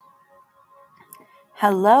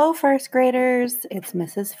Hello, first graders. It's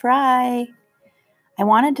Mrs. Fry. I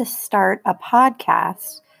wanted to start a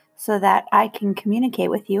podcast so that I can communicate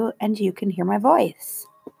with you and you can hear my voice.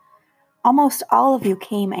 Almost all of you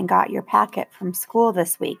came and got your packet from school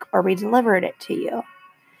this week, or we delivered it to you.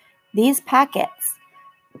 These packets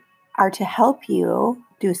are to help you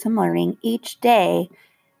do some learning each day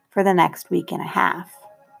for the next week and a half.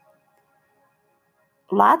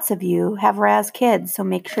 Lots of you have Raz kids, so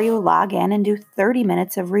make sure you log in and do 30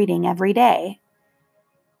 minutes of reading every day.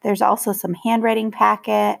 There's also some handwriting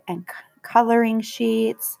packet and coloring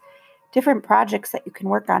sheets, different projects that you can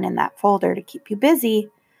work on in that folder to keep you busy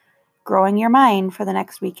growing your mind for the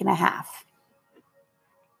next week and a half.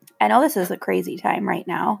 I know this is a crazy time right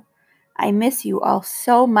now. I miss you all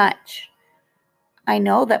so much. I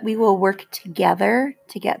know that we will work together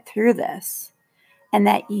to get through this, and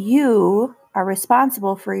that you are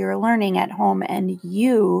responsible for your learning at home, and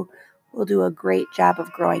you will do a great job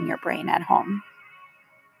of growing your brain at home.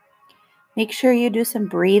 Make sure you do some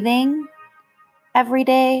breathing every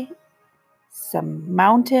day, some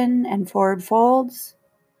mountain and forward folds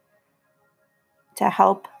to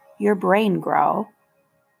help your brain grow.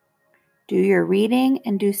 Do your reading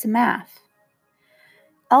and do some math.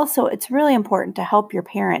 Also, it's really important to help your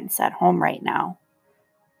parents at home right now.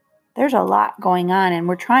 There's a lot going on, and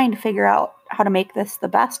we're trying to figure out how to make this the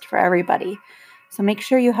best for everybody. So make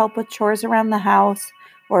sure you help with chores around the house,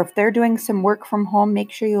 or if they're doing some work from home,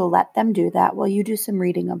 make sure you let them do that while you do some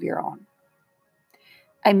reading of your own.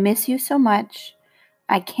 I miss you so much.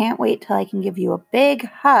 I can't wait till I can give you a big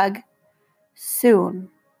hug soon.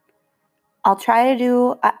 I'll try to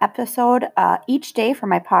do an episode each day for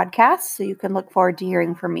my podcast, so you can look forward to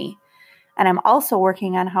hearing from me. And I'm also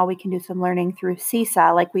working on how we can do some learning through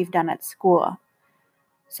Seesaw like we've done at school.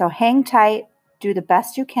 So hang tight, do the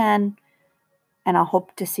best you can, and I'll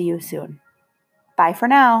hope to see you soon. Bye for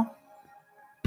now.